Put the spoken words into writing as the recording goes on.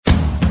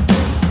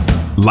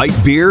Light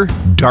beer,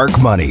 dark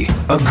money.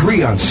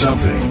 Agree on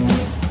something.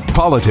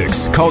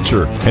 Politics,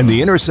 culture, and the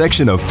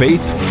intersection of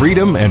faith,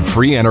 freedom, and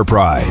free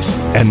enterprise.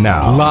 And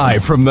now,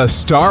 live from the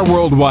Star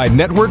Worldwide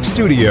Network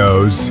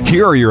studios,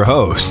 here are your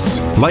hosts,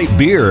 Light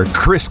Beer,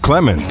 Chris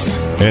Clements,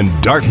 and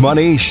Dark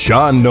Money,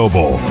 Sean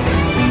Noble.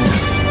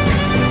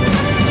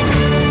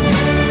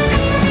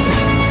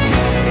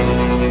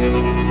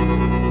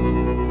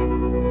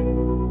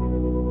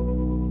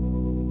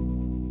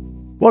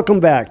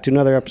 Welcome back to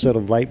another episode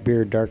of Light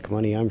Beer, Dark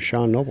Money. I'm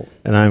Sean Noble.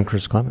 And I'm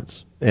Chris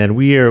Clements. And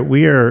we are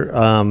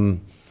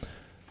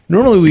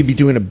normally we'd be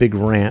doing a big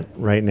rant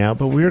right now,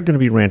 but we're going to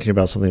be ranting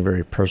about something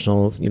very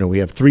personal. You know, we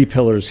have three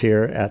pillars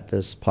here at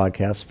this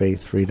podcast: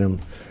 faith, freedom,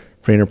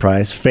 free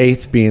enterprise.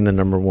 Faith being the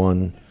number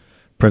one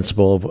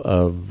principle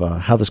of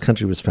how this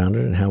country was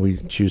founded and how we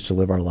choose to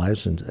live our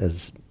lives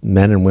as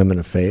men and women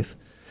of faith.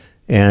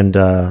 And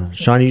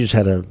Sean, you just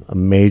had a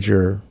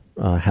major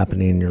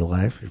happening in your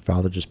life. Your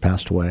father just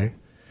passed away.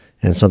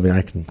 And it's something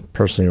I can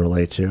personally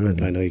relate to.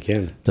 And I know you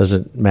can.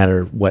 Doesn't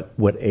matter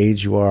what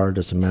age you are.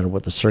 Doesn't matter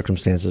what the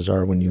circumstances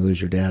are. When you lose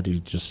your dad,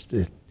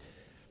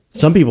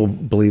 some people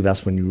believe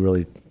that's when you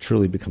really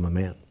truly become a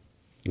man.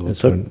 Well, it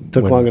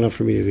took long enough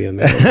for me to be a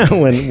man.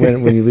 when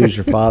you lose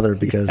your father,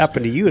 because it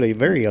happened to you at a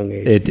very young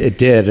age. It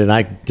did, and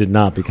I did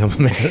not become a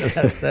man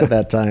at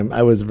that time.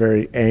 I was a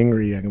very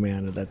angry young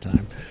man at that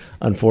time,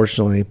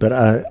 unfortunately. But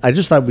I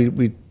just thought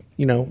we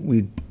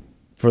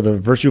for the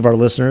virtue of our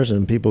listeners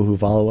and people who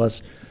follow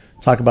us,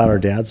 talk about our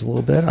dads a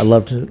little bit. I'd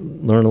love to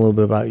learn a little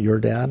bit about your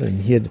dad.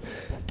 And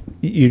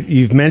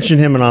you've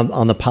mentioned him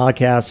on the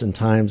podcast in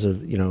times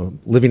of,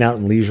 living out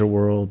in leisure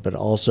world, but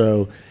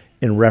also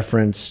in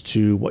reference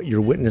to what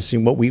you're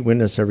witnessing, what we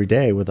witness every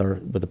day with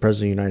the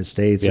President of the United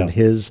States and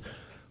his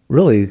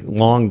really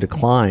long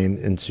decline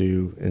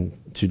into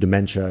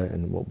dementia,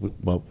 and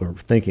what we're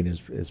thinking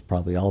is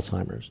probably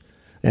Alzheimer's.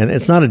 And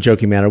it's not a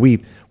joking matter. We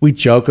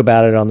joke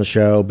about it on the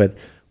show, but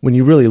when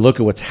you really look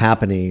at what's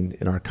happening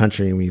in our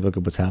country and when you look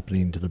at what's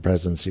happening to the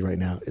presidency right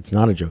now, it's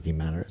not a joking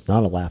matter. It's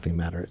not a laughing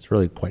matter. It's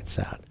really quite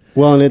sad.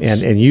 Well,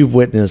 and you've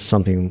witnessed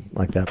something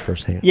like that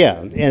firsthand.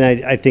 Yeah, and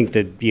I think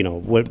that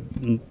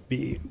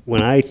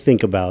when I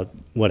think about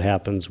what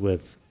happens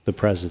with the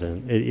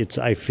president,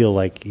 I feel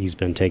like he's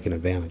been taken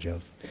advantage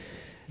of,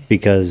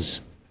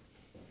 because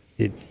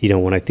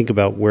when I think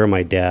about where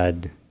my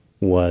dad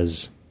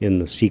was in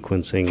the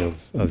sequencing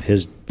of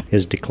his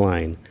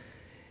decline,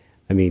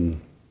 I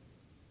mean,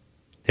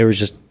 there was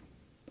just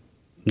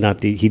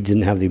he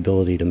didn't have the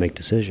ability to make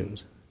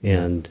decisions.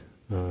 And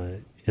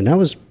that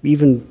was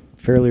even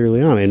fairly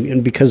early on.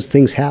 And because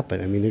things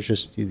happen, I mean, there's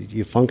just,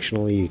 you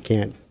functionally, you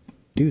can't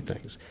do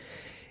things.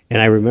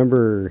 And I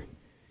remember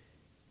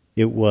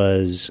it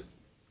was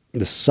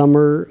the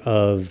summer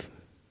of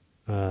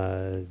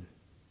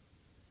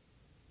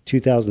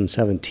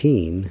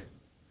 2017,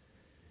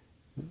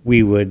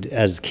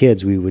 as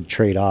kids, we would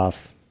trade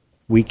off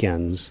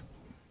weekends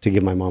to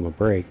give my mom a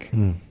break.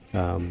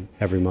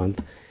 Every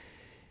month,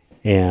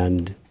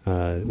 and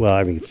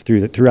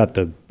throughout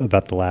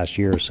about the last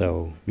year or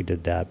so, we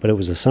did that. But it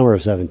was the summer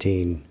of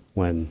 17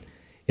 when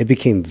it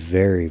became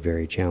very,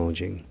 very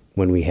challenging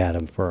when we had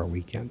him for our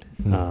weekend,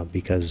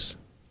 because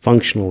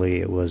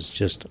functionally it was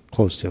just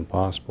close to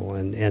impossible.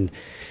 And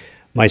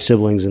my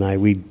siblings and I,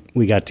 we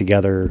got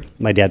together.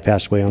 My dad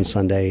passed away on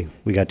Sunday.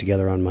 We got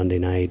together on Monday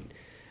night.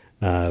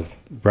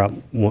 Brought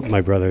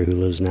my brother, who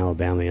lives in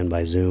Alabama, in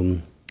by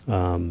Zoom,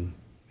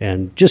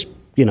 and just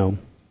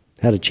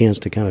had a chance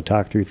to kind of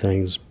talk through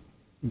things,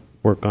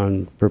 work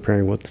on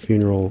preparing what the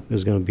funeral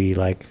is going to be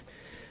like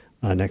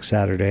next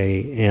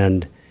Saturday.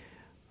 And,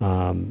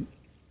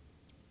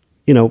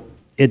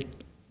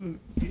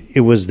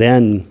 it was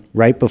then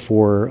right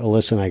before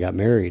Alyssa and I got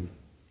married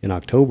in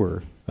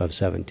October of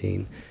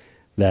 17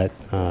 that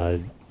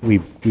we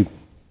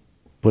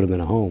put him in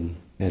a home,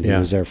 and he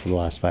was there for the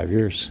last 5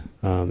 years.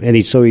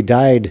 So he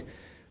died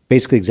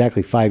basically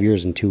exactly 5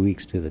 years and 2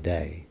 weeks to the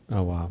day.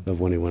 Oh, wow. Of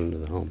when he went into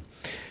the home.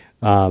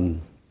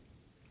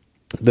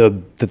 The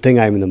thing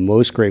I'm the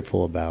most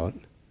grateful about,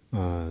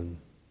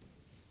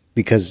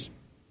 because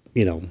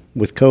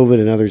with COVID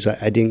and others,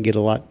 I didn't get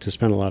to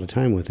spend a lot of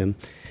time with him,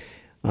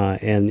 I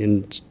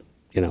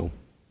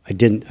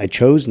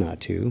chose not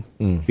to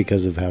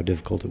because of how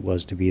difficult it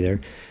was to be there.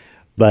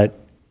 But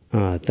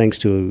thanks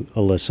to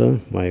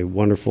Alyssa, my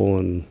wonderful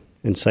and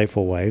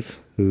insightful wife,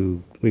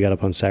 who we got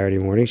up on Saturday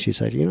morning, she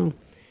said,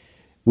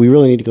 we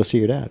really need to go see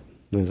your dad.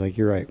 And I was like,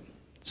 you're right.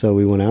 So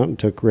we went out and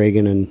took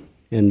Reagan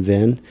and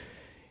Vin,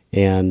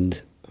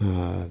 and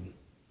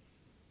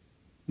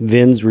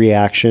Vin's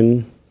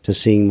reaction to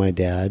seeing my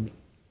dad,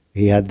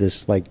 he had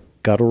this like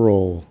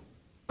guttural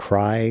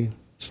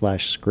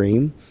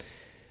cry/scream,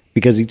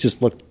 because he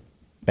just looked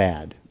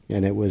bad.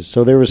 And there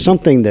was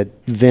something that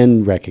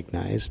Vin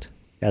recognized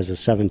as a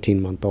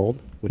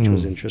 17-month-old, which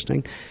was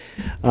interesting.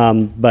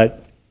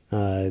 But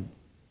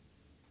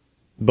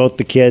both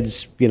the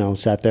kids,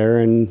 sat there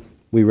and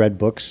we read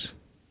books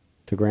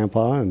to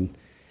Grandpa, and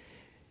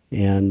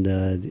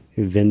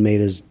Vin made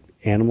his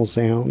animal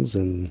sounds,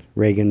 and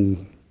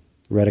Reagan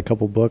read a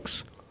couple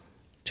books.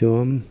 to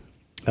him,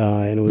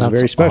 and it was That's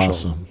very special.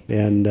 awesome.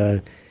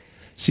 And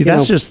see,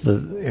 that's just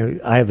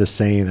I have this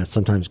saying that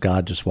sometimes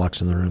God just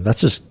walks in the room.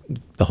 That's just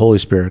the Holy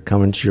Spirit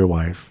coming to your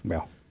wife.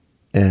 yeah,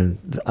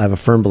 And I have a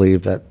firm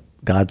belief that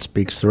God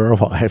speaks through our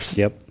wives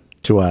Yep.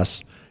 to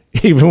us,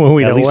 even when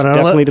we At don't least want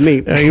to. definitely to me.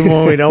 Even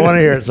when we don't want to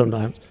hear it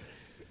sometimes.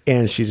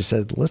 And she just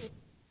said, "Listen,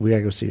 we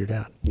gotta go see your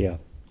dad." yeah,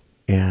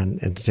 And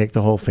to take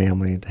the whole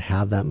family to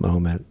have that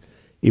moment,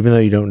 even though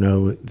you don't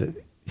know that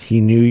he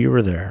knew you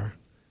were there.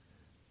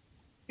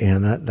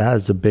 And that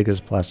is the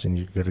biggest blessing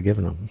you could have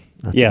given him.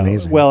 That's yeah.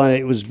 amazing. Well, and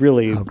it was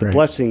really How the great.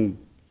 blessing.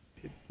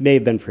 May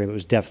have been for him. It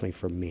was definitely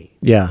for me.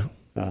 yeah.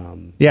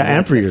 Yeah,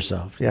 and for it's-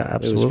 yourself. Yeah, It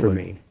absolutely. was for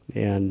me,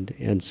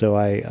 and so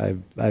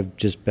I've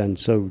just been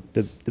so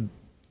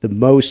the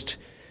most,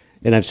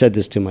 and I've said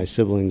this to my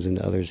siblings and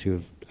others who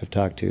I've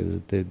talked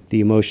to. The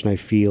emotion I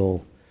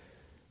feel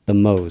the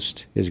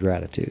most is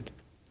gratitude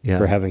Yeah.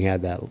 for having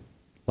had that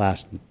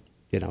last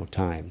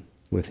time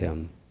with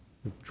him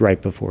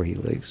right before he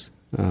leaves,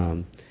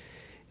 and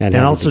having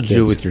Also the to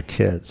do kids. with your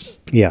kids.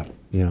 Yeah,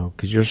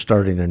 Because you're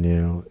starting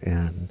anew,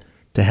 and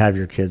to have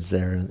your kids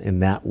there in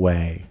that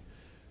way,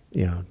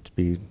 to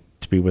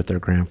be with their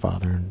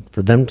grandfather, and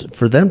for them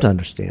to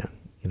understand,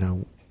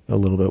 a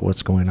little bit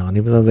what's going on,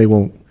 even though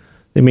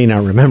they may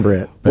not remember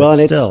it, but Well,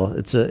 and still,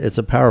 it's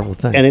a powerful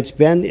thing. and it's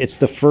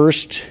the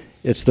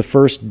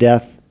first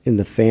death in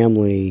the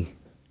family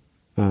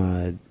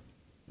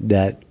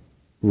that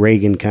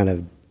Reagan kind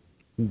of,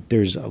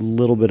 there's a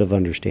little bit of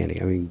understanding.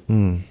 I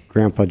mean,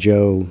 Grandpa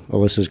Joe,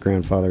 Alyssa's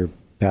grandfather,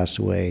 passed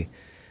away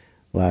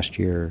last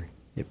year,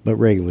 but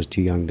Reagan was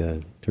too young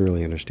to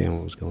really understand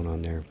what was going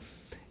on there.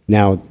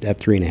 Now at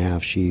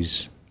 3.5,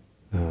 she's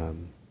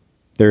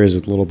there is a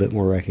little bit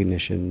more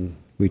recognition.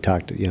 I've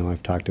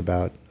talked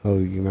about, you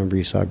remember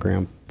you saw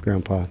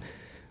Grandpa?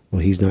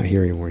 Well, he's not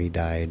here anymore. He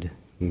died.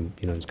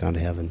 He's gone to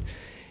heaven,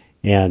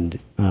 and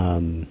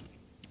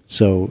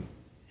so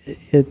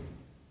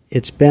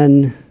it's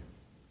been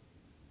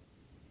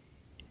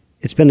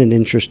an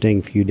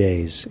interesting few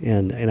days,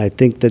 and I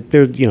think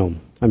that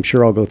I'm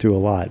sure I'll go through a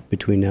lot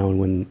between now and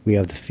when we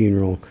have the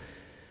funeral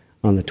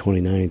on the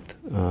 29th.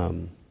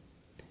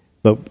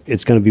 But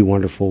it's going to be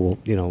wonderful.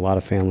 A lot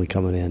of family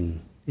coming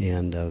in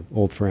and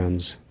old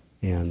friends,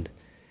 and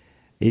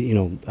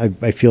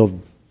I feel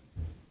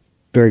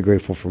very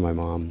grateful for my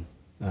mom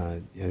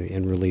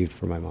and relieved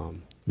for my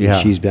mom. Yeah,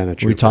 she's been a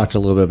trooper. We talked a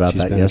little bit about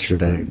She's that been a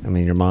yesterday. trooper. I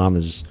mean, your mom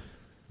has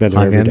Been there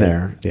hung every in day.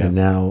 there, Yeah. and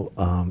now,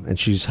 and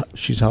she's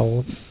how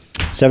old?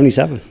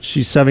 77.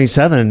 She's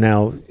 77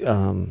 now.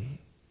 And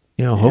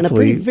a Hopefully,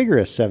 pretty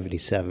vigorous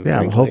 77. yeah.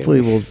 frankly.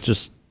 Hopefully, we'll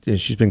just.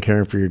 She's been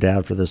caring for your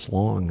dad for this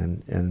long,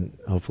 and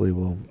hopefully,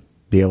 we'll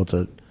be able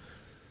to,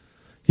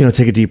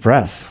 take a deep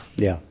breath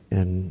Yeah.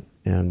 and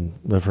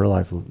live her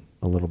life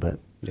a little bit,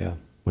 Yeah.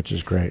 which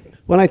is great.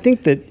 Well, I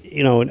think that,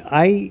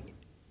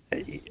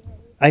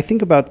 I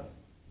think about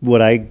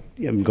what I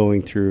am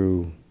going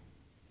through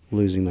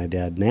losing my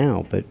dad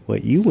now, but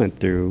what you went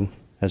through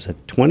as a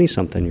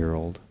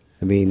 20-something-year-old,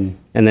 I mean,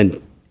 and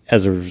then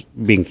as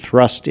being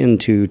thrust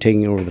into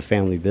taking over the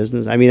family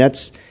business, I mean,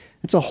 that's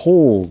a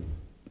whole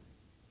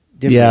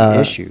different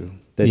issue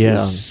that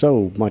is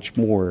so much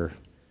more.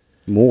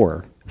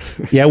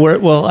 Yeah,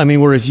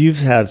 where if you've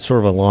had sort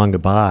of a long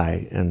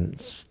goodbye, and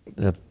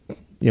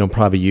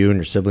probably you and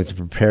your siblings have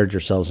prepared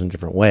yourselves in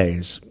different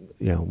ways,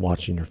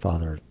 watching your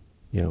father,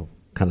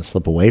 kind of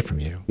slip away from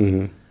you.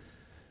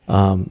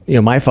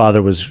 Mm-hmm. My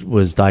father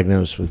was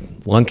diagnosed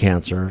with lung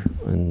cancer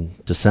in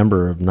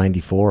December of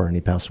 '94, and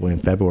he passed away in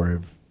February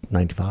of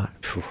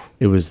 '95.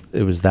 It was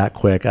that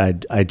quick.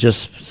 I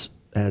just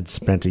had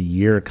spent a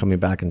year coming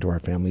back into our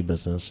family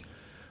business,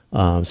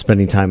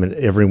 spending time at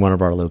every one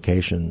of our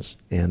locations,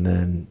 and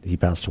then he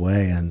passed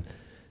away.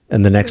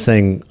 And the next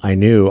thing I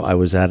knew, I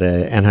was at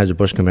a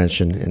Anheuser-Busch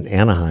convention in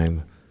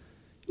Anaheim,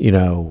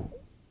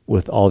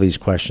 with all these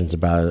questions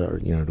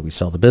about, do we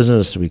sell the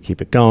business? Do we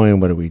keep it going?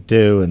 What do we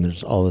do? And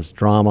there's all this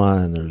drama,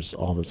 and there's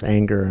all this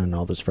anger and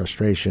all this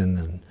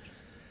frustration.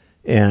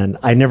 And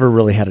I never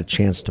really had a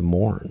chance to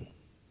mourn.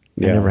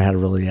 Yeah. I never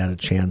really had a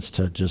chance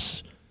to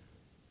just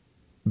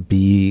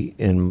be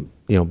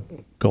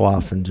go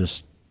off and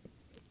just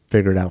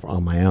figure it out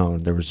on my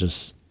own. There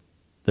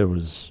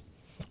was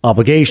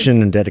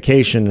obligation and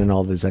dedication and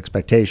all these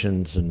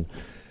expectations, and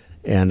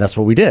that's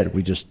what we did.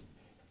 We just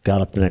got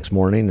up the next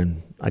morning,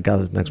 and I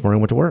got up the next morning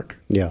and went to work.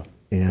 Yeah.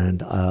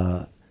 And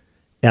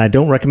I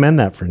don't recommend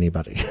that for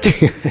anybody.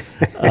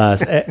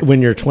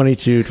 When you're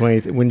 22,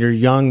 20, when you're a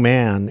young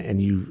man,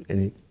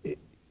 and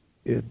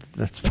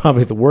that's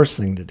probably the worst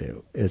thing to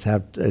do is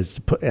to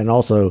put, and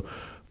also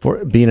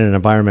for being in an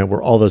environment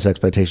where all those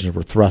expectations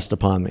were thrust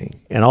upon me.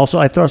 And also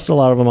I thrust a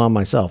lot of them on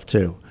myself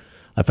too.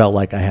 I felt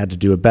like I had to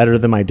do it better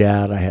than my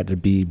dad. I had to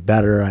be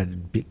better. I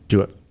had to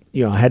do it.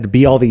 I had to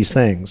be all these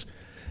things,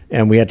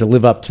 and we had to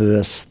live up to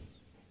this.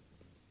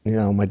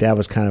 My dad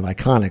was kind of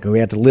iconic, and we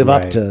had to live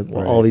up to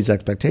all these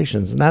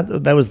expectations. And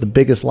that was the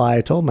biggest lie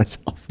I told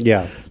myself.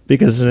 Yeah.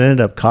 Because it ended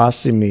up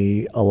costing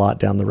me a lot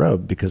down the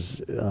road, because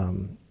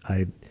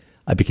I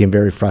I became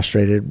very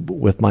frustrated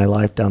with my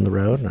life down the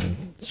road, and I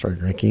started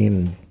drinking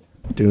and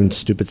doing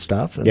stupid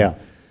stuff. And,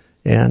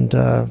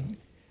 and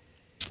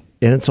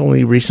it's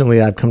only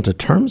recently I've come to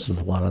terms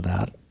with a lot of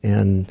that.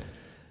 And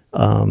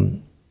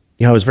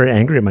you know, I was very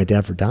angry at my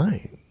dad for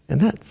dying,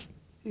 and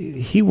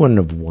he wouldn't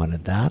have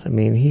wanted that. I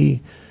mean,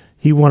 he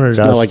wanted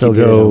us to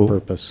go on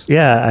purpose.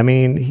 Yeah, I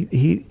mean,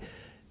 he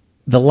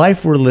the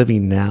life we're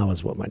living now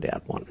is what my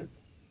dad wanted.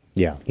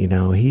 Yeah, you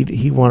know,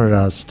 he wanted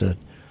us to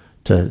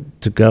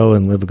go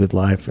and live a good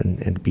life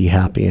and be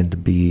happy and to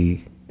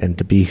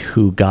be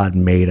who God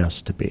made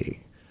us to be,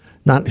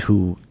 not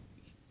who,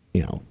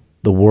 you know,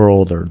 the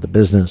world or the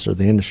business or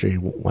the industry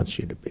wants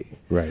you to be.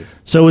 Right.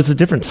 So it's a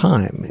different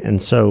time,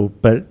 and so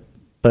but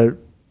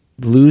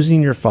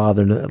losing your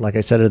father, like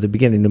I said at the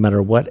beginning, no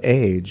matter what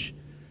age,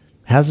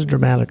 has a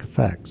dramatic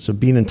effect. So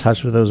being in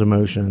touch with those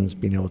emotions,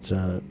 being able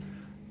to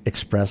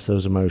express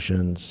those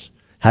emotions,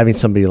 having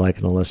somebody like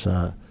an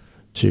Alyssa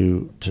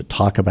to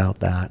talk about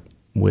that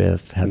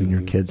with, having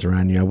your kids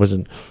around you. I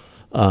wasn't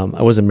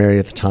married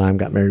at the time,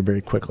 got married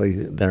very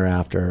quickly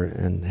thereafter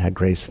and had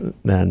Grace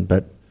then,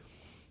 but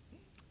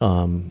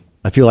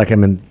I feel like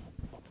I'm in,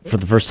 for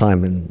the first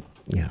time in,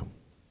 you know,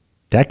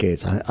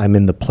 decades, I'm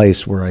in the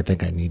place where I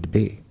think I need to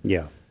be.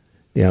 Yeah.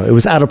 You know, it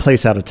was out of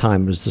place, out of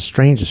time. It was the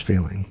strangest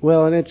feeling.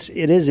 Well, and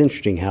it is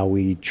interesting how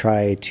we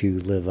try to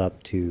live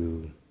up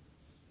to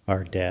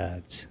our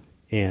dads,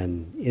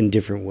 and in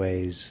different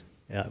ways,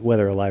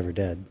 whether alive or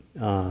dead,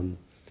 and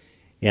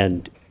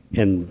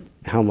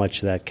how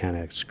much that kind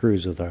of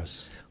screws with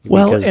us.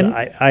 Well, because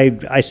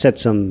I set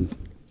some,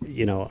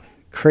 you know,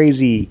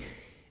 crazy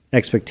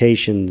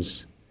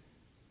expectations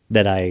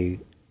that I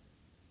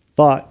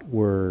thought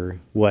were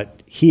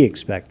what he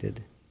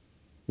expected,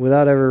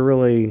 without ever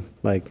really,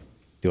 like,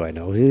 do I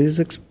know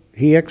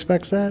he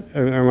expects that,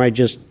 or am I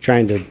just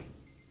trying to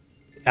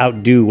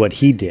outdo what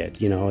he did?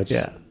 You know,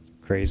 it's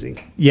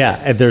crazy. Yeah,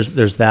 and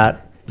there's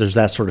that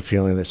sort of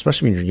feeling, that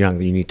especially when you're young,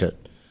 that you need to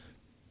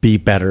be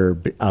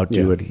better,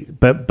 outdo it.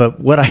 But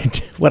what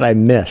I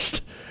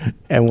missed,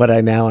 and what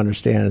I now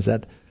understand, is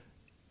that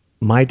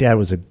my dad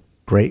was a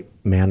great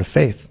man of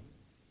faith.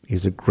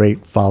 He's a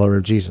great follower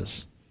of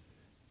Jesus,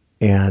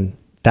 and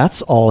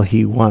that's all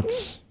he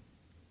wants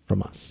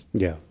from us.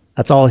 Yeah,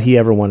 that's all he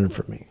ever wanted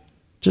from me.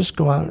 Just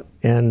go out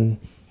and,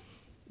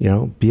 you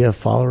know, be a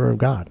follower of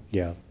God.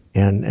 Yeah,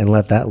 and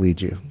let that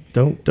lead you.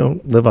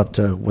 Don't live up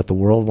to what the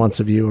world wants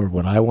of you, or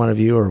what I want of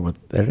you, or what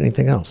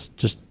anything else.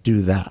 Just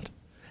do that.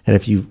 And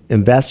if you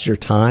invest your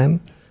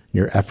time,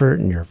 your effort,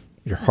 and your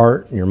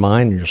heart, and your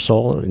mind, and your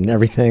soul, and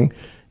everything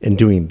in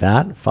doing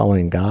that,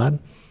 following God,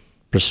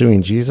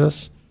 pursuing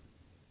Jesus,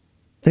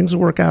 things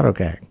will work out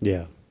okay.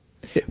 Yeah.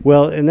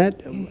 Well, and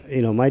that,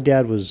 you know, my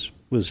dad was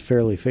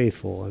fairly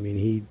faithful. I mean,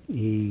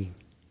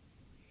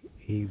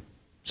 he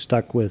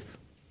stuck with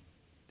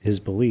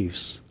his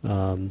beliefs.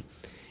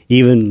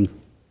 Even,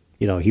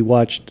 you know, he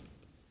watched,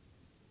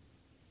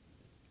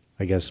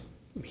 I guess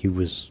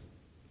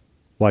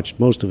watched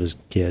most of his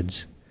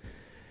kids,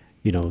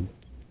 you know,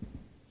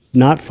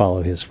 not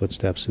follow his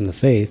footsteps in the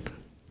faith,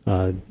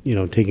 you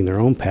know, taking their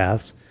own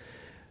paths.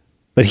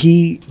 But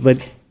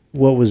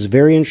what was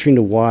very interesting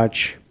to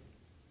watch,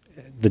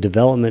 the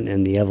development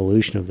and the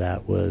evolution of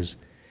that, was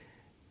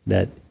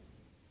that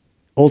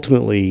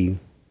ultimately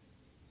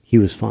he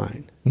was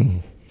fine,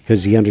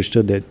 because he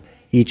understood that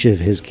each of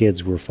his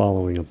kids were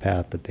following a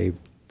path that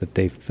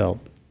they felt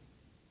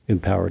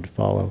empowered to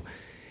follow.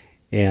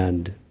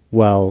 And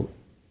while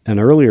an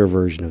earlier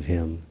version of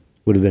him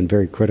would have been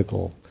very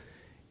critical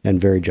and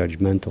very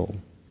judgmental,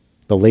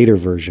 the later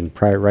version,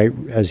 right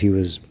as he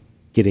was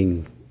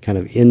getting kind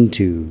of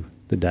into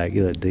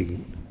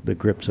the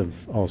grips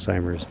of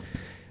Alzheimer's,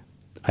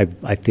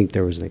 I think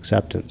there was an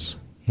acceptance,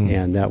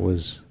 and that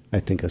was, I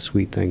think, a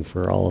sweet thing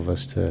for all of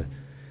us to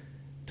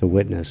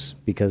witness,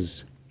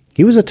 because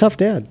he was a tough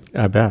dad.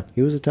 I bet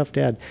he was a tough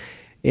dad,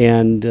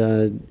 and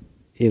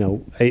you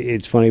know,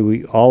 it's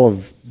funny.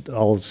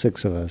 All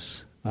six of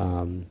us,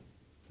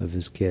 of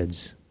his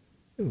kids,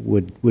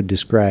 would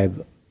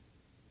describe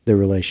their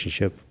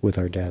relationship with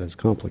our dad as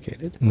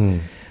complicated.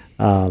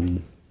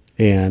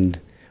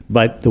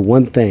 But the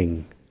one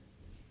thing,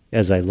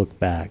 as I look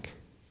back,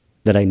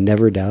 that I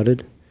never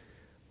doubted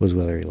was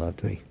whether he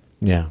loved me.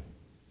 Yeah,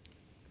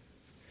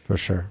 for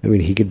sure. I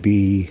mean, he could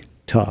be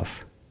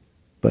tough,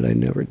 but I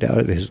never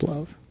doubted his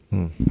love.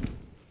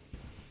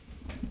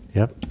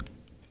 Yep.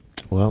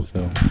 Well,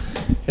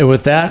 and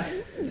with that,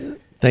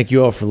 thank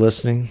you all for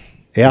listening.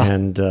 Yeah.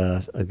 And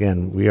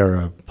again, we are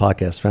a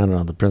podcast founded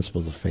on the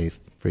principles of faith,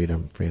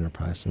 freedom, free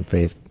enterprise, and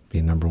faith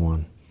being number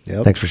one.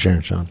 Yep. Thanks for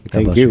sharing, Sean.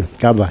 Thank you.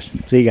 God bless.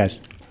 See you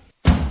guys.